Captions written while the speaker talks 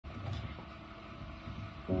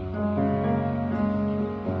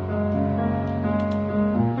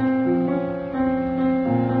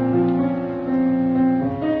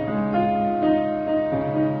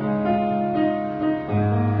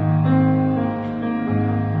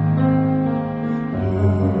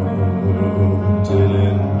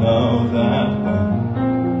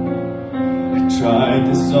Tried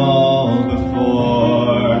this all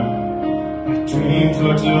before. My dreams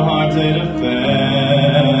were too hard to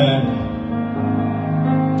defend,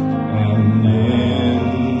 and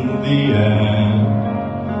in the end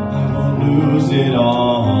I will lose it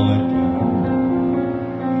all again.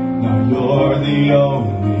 Now you're the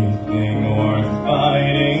only thing worth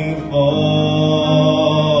fighting for,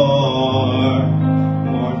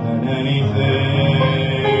 more than anything,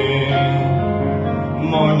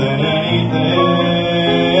 more than anything.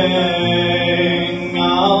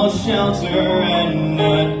 I'll shelter and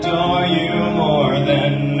adore you more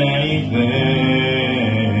than anything.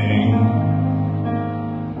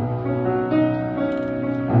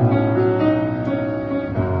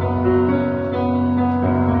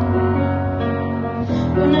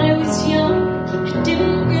 When I was young, I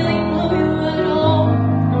didn't really know you at all.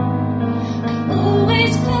 I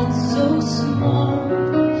always felt so small,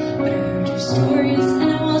 but I heard your stories and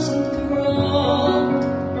I wasn't thrilled.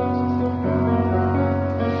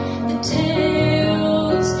 The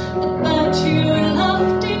tales about your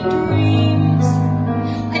lofty dreams,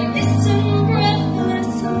 I listened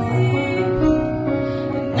breathlessly,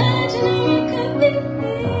 imagining it could be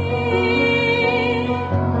me.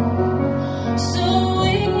 So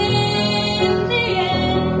in the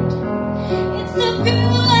end, it's the view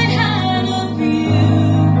I had of you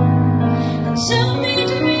that showed me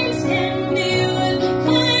dreams can be worth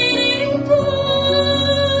fighting for,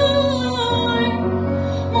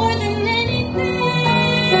 more than anything,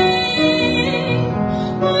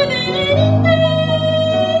 more than anything.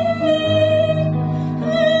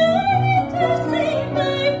 I need to save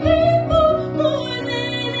my people more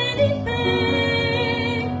than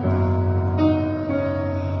anything.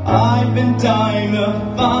 I've been dying to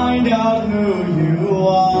find out who you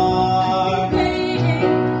are.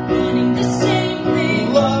 Waiting, wanting the same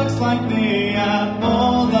thing. Looks like the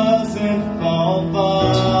apple doesn't fall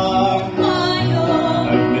far.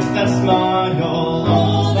 I've missed that smile,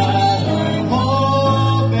 all that I'm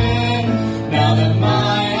hoping. Now that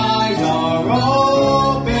my eyes are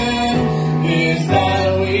open, is that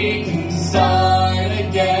we can start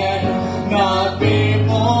again, not be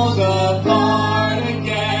pulled apart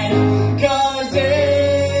again. 'Cause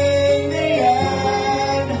in the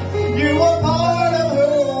end, you are part of who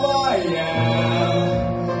I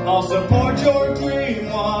am. I'll support your dream,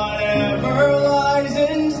 whatever lies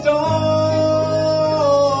in store.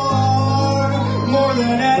 More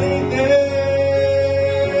than anything,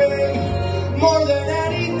 more than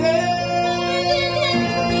anything,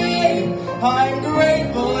 I'm